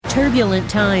Turbulent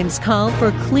times call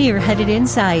for clear-headed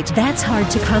insight. That's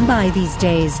hard to come by these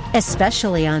days,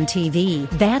 especially on TV.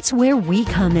 That's where we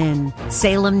come in.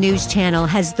 Salem News Channel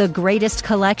has the greatest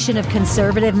collection of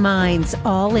conservative minds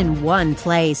all in one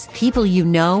place. People you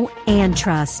know and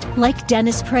trust, like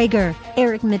Dennis Prager,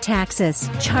 Eric Metaxas,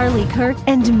 Charlie Kirk,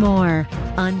 and more.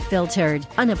 Unfiltered,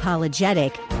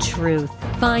 unapologetic truth.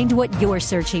 Find what you're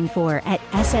searching for at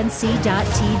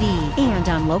snc.tv and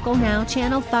on Local Now,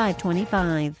 Channel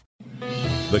 525.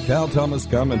 The Cal Thomas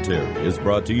Commentary is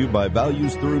brought to you by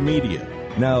Values Through Media.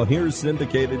 Now here's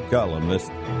syndicated columnist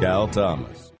Cal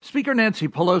Thomas. Speaker Nancy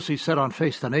Pelosi said on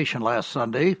Face the Nation last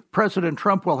Sunday, President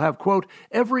Trump will have, quote,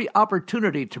 every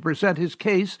opportunity to present his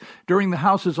case during the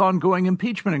House's ongoing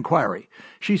impeachment inquiry.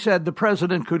 She said the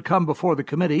president could come before the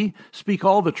committee, speak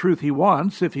all the truth he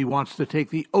wants if he wants to take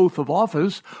the oath of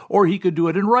office, or he could do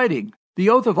it in writing. The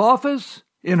oath of office?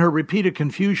 In her repeated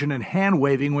confusion and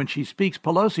hand-waving when she speaks,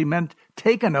 Pelosi meant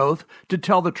take an oath to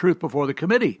tell the truth before the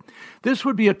committee. This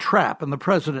would be a trap, and the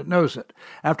president knows it.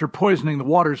 After poisoning the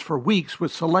waters for weeks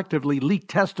with selectively leaked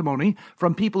testimony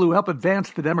from people who help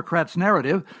advance the Democrats'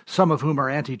 narrative, some of whom are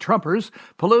anti-Trumpers,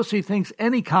 Pelosi thinks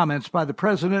any comments by the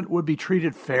president would be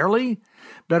treated fairly.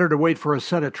 Better to wait for a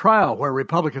Senate trial where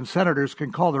Republican senators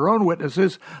can call their own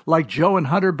witnesses like Joe and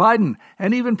Hunter Biden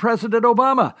and even President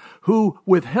Obama, who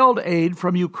withheld aid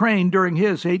from Ukraine during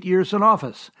his 8 years in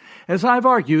office. As I've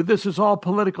argued, this is all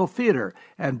political theater,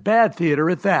 and bad theater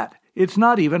at that. It's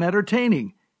not even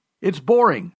entertaining. It's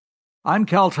boring. I'm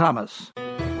Cal Thomas.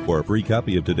 For a free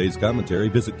copy of today's commentary,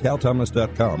 visit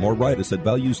calthomas.com or write us at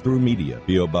Values Through Media,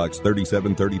 P.O. Box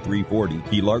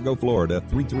 373340, Key Largo, Florida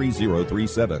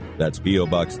 33037. That's P.O.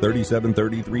 Box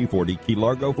 373340, Key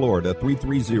Largo, Florida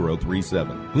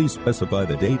 33037. Please specify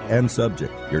the date and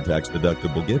subject. Your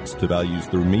tax-deductible gifts to Values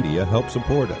Through Media help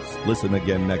support us. Listen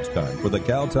again next time for the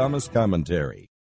Cal Thomas Commentary.